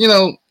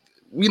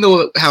 we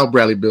know how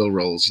Bradley Beal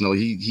rolls.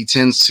 He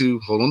tends to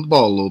hold on the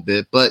ball a little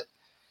bit, but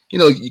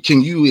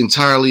can you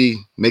entirely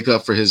make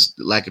up for his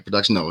lack of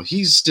production? No,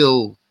 he's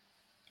still,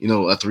 a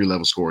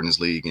 3-level scorer in this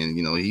league. And,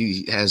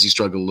 he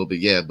struggled a little bit.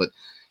 Yeah. But,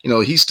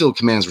 he still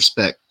commands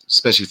respect,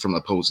 especially from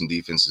opposing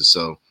defenses.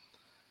 So,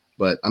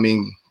 but I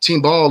mean,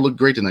 team ball looked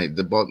great tonight.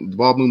 The ball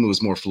movement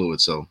was more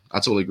fluid. So I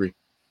totally agree.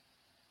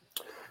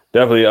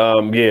 Definitely.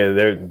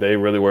 They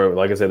really were.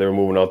 Like I said, they were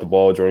moving off the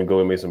ball. Jordan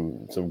Goodwin made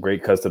some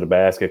great cuts to the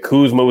basket.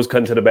 Kuzma was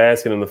cutting to the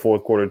basket in the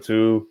fourth quarter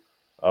too.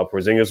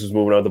 Porzingis was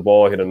moving out the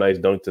ball, hit a nice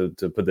dunk to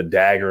put the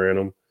dagger in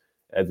him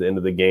at the end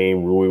of the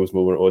game. Rui was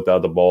moving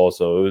without the ball,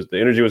 so the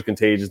energy was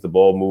contagious. The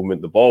ball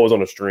movement, the ball was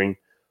on a string.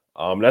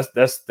 That's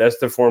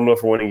the formula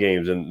for winning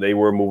games, and they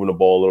were moving the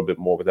ball a little bit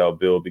more without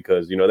Bill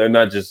because they're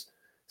not just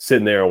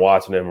sitting there and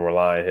watching him and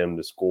relying on him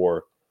to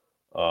score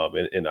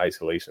in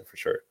isolation for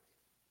sure.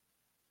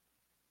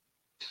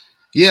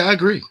 Yeah, I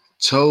agree.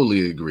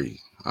 Totally agree.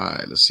 All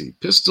right, let's see.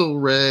 Pistol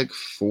Reg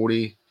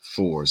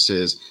 44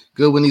 says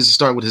Goodwin needs to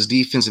start with his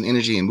defense and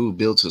energy and move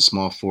Bill to a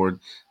small forward.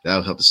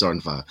 That'll help the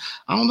starting 5.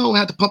 I don't know. I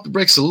have to pump the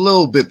brakes a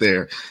little bit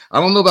there. I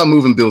don't know about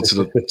moving Bill to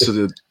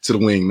the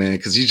wing, man,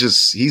 because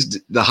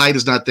the height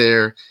is not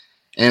there.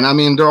 And I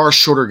mean, there are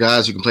shorter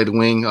guys who can play the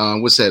wing.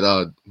 What's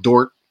that?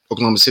 Dort,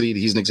 Oklahoma City.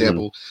 He's an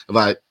example of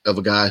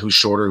a guy who's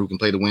shorter who can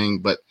play the wing,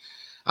 but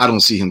I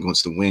don't see him going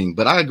to the wing.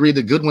 But I agree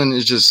that Goodwin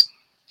is just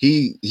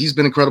he's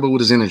been incredible with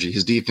his energy.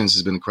 His defense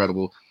has been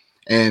incredible,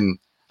 and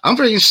I'm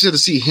very interested to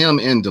see him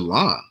and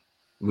DeLon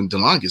when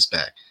DeLon gets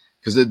back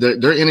because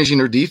their energy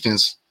and their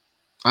defense.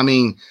 I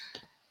mean,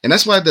 and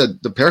that's why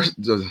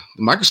the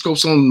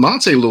microscope's on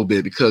Monte a little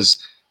bit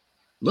because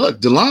look,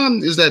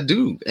 DeLon is that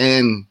dude,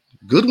 and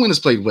Goodwin has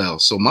played well.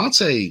 So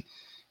Monte,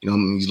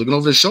 he's looking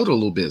over his shoulder a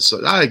little bit.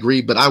 So I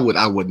agree, but I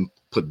wouldn't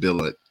put Bill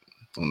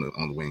on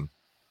the wing.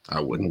 I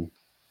wouldn't.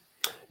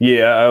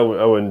 Yeah,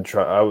 I wouldn't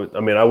try.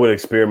 I would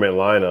experiment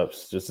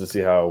lineups just to see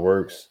how it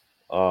works.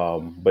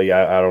 But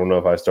yeah, I don't know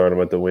if I start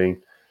him at the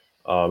wing.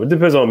 It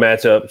depends on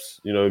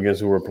matchups,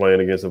 against who we're playing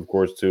against, of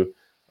course, too.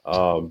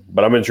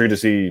 But I'm intrigued to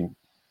see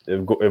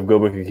if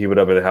Goodwin can keep it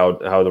up and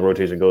how the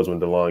rotation goes when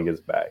DeLon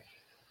gets back.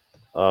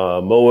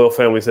 Mo Will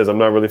Family says, I'm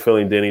not really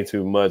feeling Denny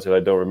too much, and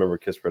I don't remember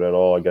Kispert at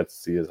all. I got to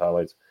see his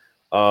highlights.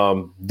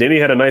 Denny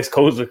had a nice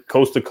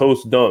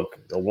coast-to-coast dunk.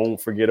 I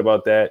won't forget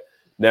about that.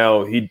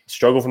 Now, he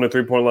struggled from the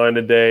three-point line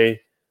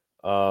today.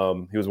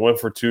 He was 1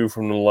 for 2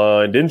 from the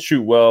line. Didn't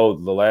shoot well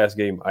the last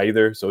game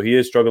either, so he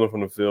is struggling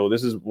from the field.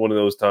 This is one of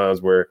those times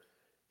where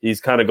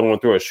he's kind of going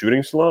through a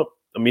shooting slump.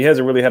 I mean, he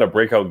hasn't really had a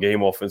breakout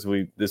game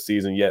offensively this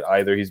season yet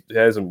either. He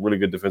has some really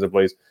good defensive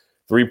plays.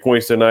 3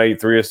 points tonight,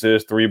 3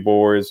 assists, 3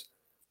 boards,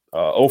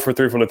 0 for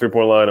 3 from the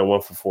three-point line and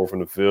 1 for 4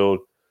 from the field.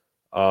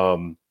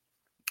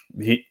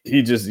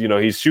 He just,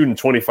 he's shooting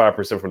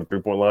 25% from the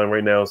three-point line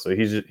right now, so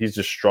he's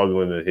just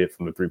struggling to hit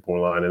from the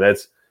three-point line, and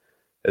that's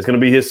going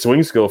to be his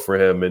swing skill for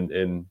him,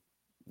 and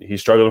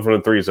he's struggling from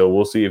the three, so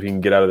we'll see if he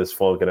can get out of this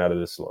funk and out of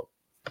this slump.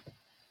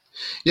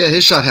 Yeah,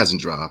 his shot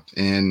hasn't dropped,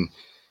 and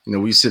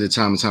we said it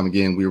time and time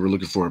again, we were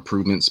looking for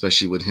improvement,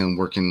 especially with him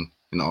working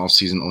in the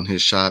offseason on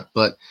his shot,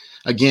 but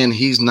again,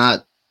 he's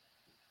not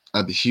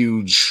a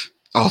huge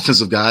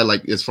offensive guy,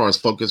 like as far as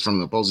focus from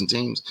the opposing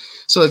teams,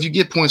 so if you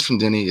get points from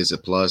Denny, it's a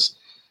plus.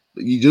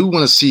 You do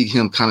want to see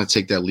him kind of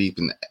take that leap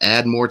and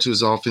add more to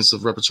his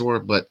offensive repertoire.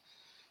 But,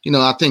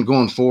 I think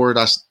going forward,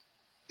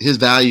 his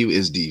value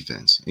is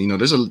defense.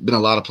 There's been a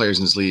lot of players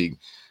in this league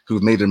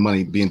who've made their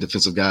money being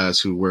defensive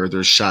guys where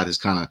their shot has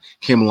kind of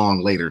came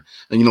along later.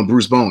 And,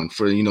 Bruce Bowen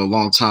for,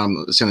 long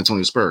time San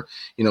Antonio Spur,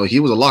 he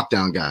was a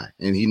lockdown guy.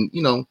 And he,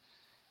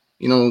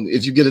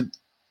 if you get it,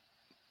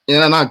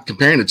 and I'm not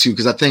comparing the two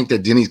because I think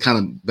that Denny's kind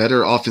of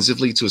better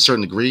offensively to a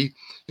certain degree.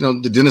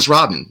 The Dennis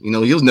Rodman, he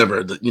was never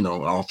an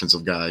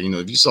offensive guy.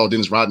 If you saw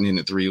Dennis Rodman in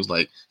the 3, it was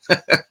like,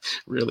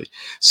 really?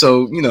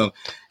 So,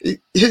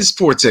 his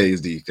forte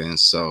is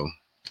defense. So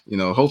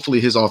hopefully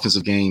his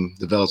offensive game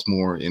develops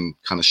more and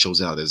kind of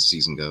shows out as the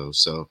season goes.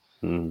 So,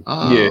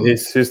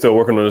 he's still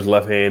working on his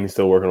left hand. He's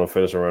still working on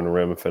finishing around the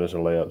rim and finishing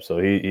layups. So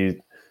he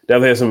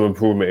definitely has some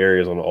improvement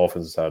areas on the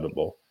offensive side of the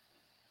ball.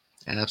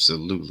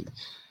 Absolutely.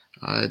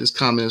 All right, this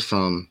comment is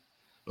from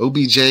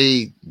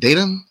OBJ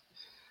Datum.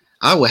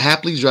 I would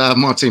happily drive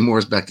Monte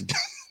Morris back to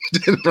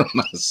Denver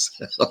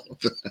myself.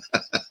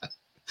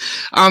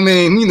 I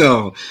mean,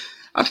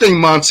 I think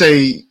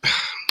Monte,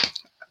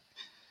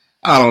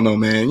 I don't know,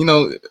 man. You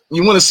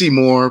want to see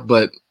more,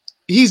 but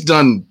he's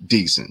done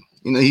decent.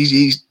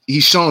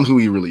 He's shown who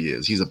he really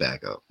is. He's a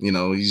backup.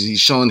 He's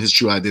shown his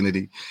true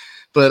identity.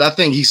 But I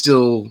think he's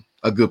still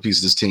a good piece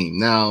of this team.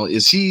 Now,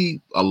 is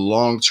he a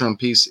long-term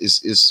piece?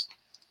 Is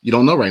you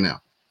don't know right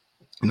now.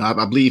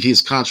 I believe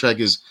his contract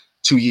is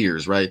 2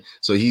 years, right?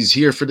 So he's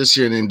here for this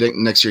year, and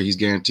then next year he's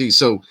guaranteed.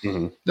 So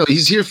no,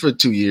 he's here for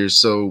 2 years.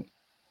 So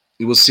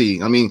we will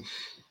see. I mean,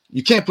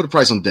 you can't put a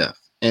price on depth,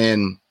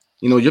 and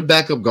your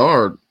backup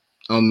guard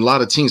on a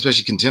lot of teams,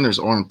 especially contenders,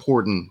 are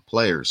important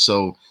players.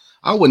 So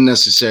I wouldn't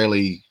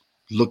necessarily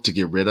look to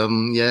get rid of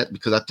them yet,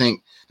 because I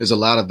think there's a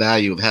lot of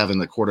value of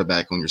having a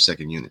quarterback on your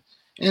second unit.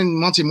 And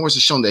Monte Morris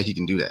has shown that he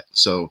can do that.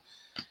 So,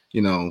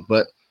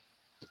 but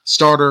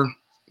starter,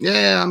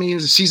 yeah, I mean,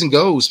 as the season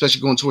goes,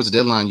 especially going towards the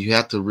deadline, you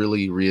have to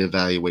really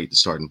reevaluate the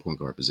starting point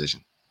guard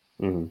position.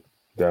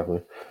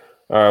 Definitely.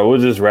 All right, we'll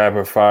just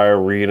rapid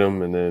fire, read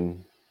them, and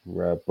then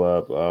wrap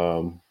up.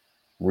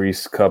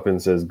 Reese Cuppin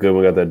says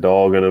Goodwin got that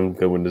dog in him.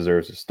 Goodwin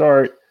deserves to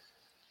start.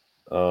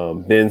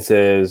 Ben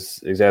says,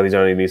 exactly,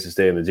 Johnny needs to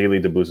stay in the G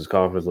League to boost his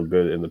confidence. Looked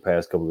good in the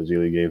past couple of G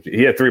League games.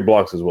 He had 3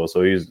 blocks as well,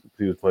 so he was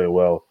playing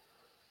well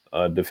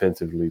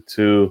defensively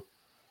too.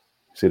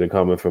 See the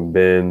comment from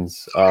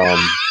Ben's.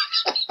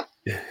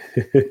 Yeah,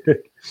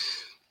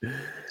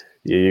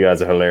 you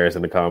guys are hilarious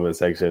in the comment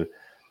section.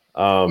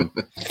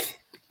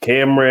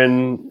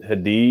 Cameron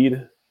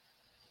Hadid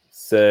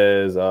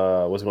says,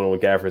 what's going on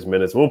with Gafford's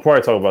minutes? We'll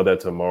probably talk about that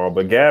tomorrow.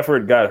 But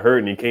Gafford got hurt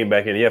and he came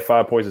back in. He had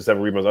 5 points and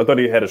 7 rebounds. I thought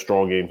he had a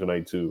strong game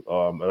tonight too.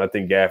 And I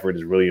think Gafford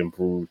has really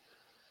improved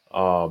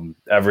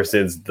ever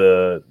since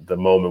the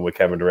moment with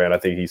Kevin Durant. I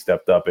think he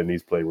stepped up and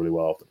he's played really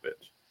well off the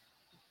bench.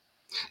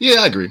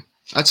 Yeah, I agree.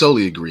 I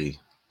totally agree.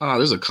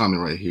 There's a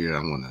comment right here I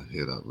want to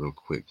hit up real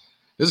quick.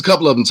 There's a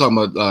couple of them talking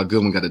about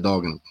Goodwin got a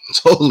dog in him.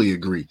 Totally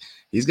agree.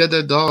 He's got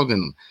that dog in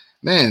him.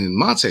 Man,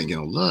 Monte ain't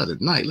getting love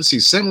tonight. Let's see,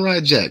 Samurai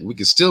Jack. We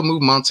can still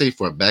move Monte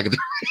for a back of the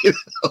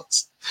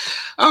Raiders.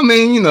 I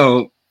mean,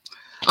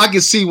 I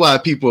can see why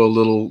people are a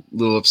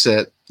little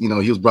upset. He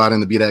was brought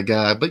in to be that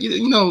guy. But,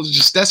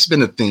 just that's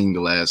been a thing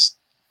the last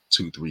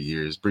 2-3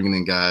 years, bringing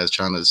in guys,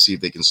 trying to see if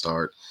they can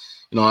start.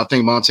 I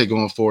think Monte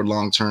going forward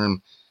long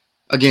term,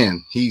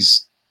 again,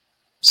 he's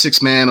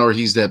 6 man or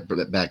he's that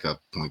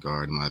backup point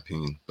guard, in my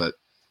opinion. But,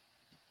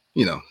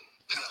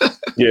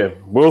 yeah,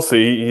 we'll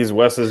see. He's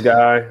Wes's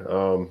guy.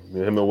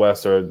 Him and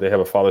Wes they have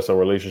a father-son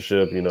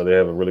relationship. They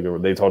have a really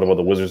good. They talked about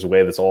the Wizards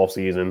away this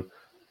offseason.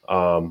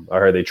 I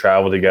heard they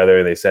traveled together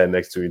and they sat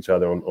next to each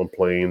other on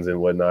planes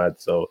and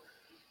whatnot. So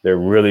they're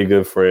really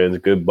good friends,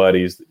 good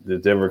buddies. The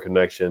Denver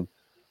connection.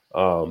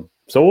 So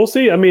we'll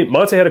see. I mean,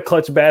 Monte had a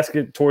clutch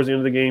basket towards the end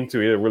of the game too.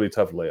 He had a really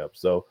tough layup.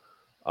 So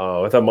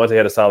I thought Monte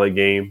had a solid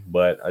game,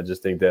 but I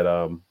just think that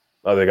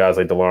other guys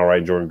like DeLon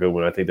Wright, Jordan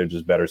Goodwin, I think they're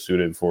just better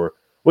suited for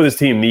what his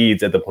team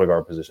needs at the point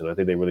guard position. I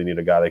think they really need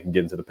a guy that can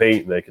get into the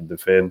paint and they can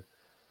defend.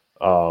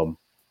 So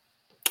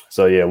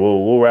yeah,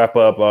 we'll wrap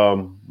up.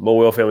 Mo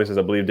Will family says,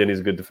 I believe Denny's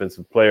a good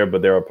defensive player,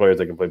 but there are players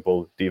that can play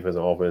both defense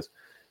and offense.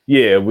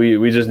 Yeah,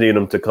 we just need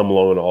him to come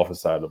along on the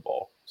offensive side of the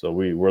ball. So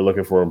we're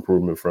looking for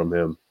improvement from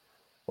him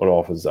on the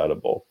offensive side of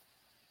the ball.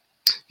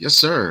 Yes,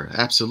 sir.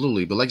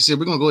 Absolutely. But like I said,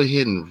 we're going to go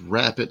ahead and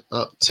wrap it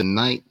up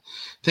tonight.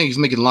 Thank you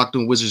for making Locked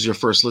On Wizards your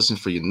first listen.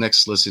 For your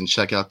next listen,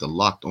 check out the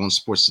Locked On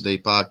Sports Today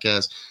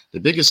podcast. The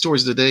biggest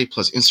stories of the day,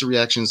 plus instant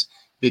reactions,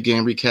 big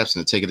game recaps,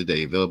 and the take of the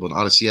day. Available on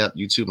Odyssey app,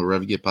 YouTube, or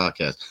wherever you get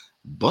podcasts.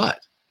 But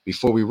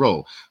before we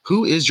roll,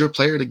 who is your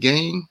player of the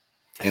game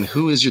and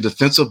who is your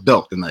defensive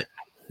belt tonight?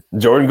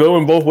 Jordan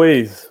Goodwin both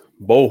ways.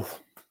 Both.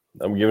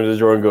 I'm giving it to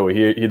Jordan Goodwin.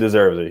 He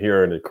deserves it. He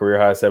earned it. Career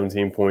high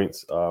 17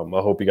 points. I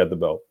hope he got the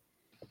belt.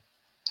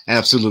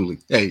 Absolutely.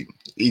 Hey,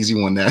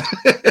 easy one that.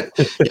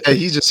 Yeah,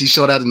 he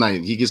showed out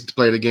tonight. He gets to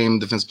play the game,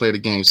 defense play the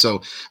game.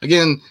 So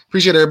again,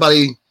 appreciate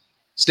everybody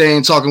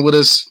staying, talking with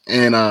us.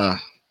 And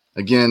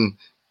again,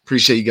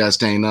 appreciate you guys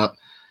staying up.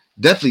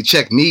 Definitely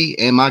check me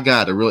and my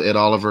guy, The Real Ed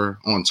Oliver,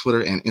 on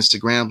Twitter and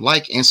Instagram.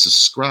 Like and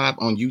subscribe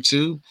on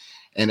YouTube.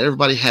 And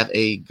everybody have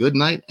a good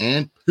night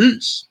and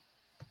peace.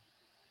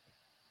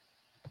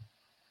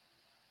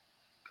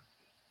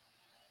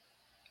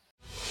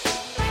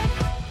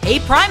 Hey,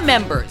 Prime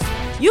members,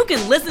 you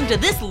can listen to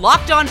this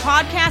Locked On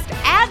podcast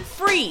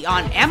ad-free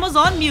on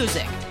Amazon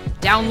Music.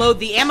 Download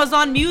the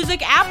Amazon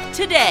Music app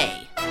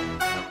today.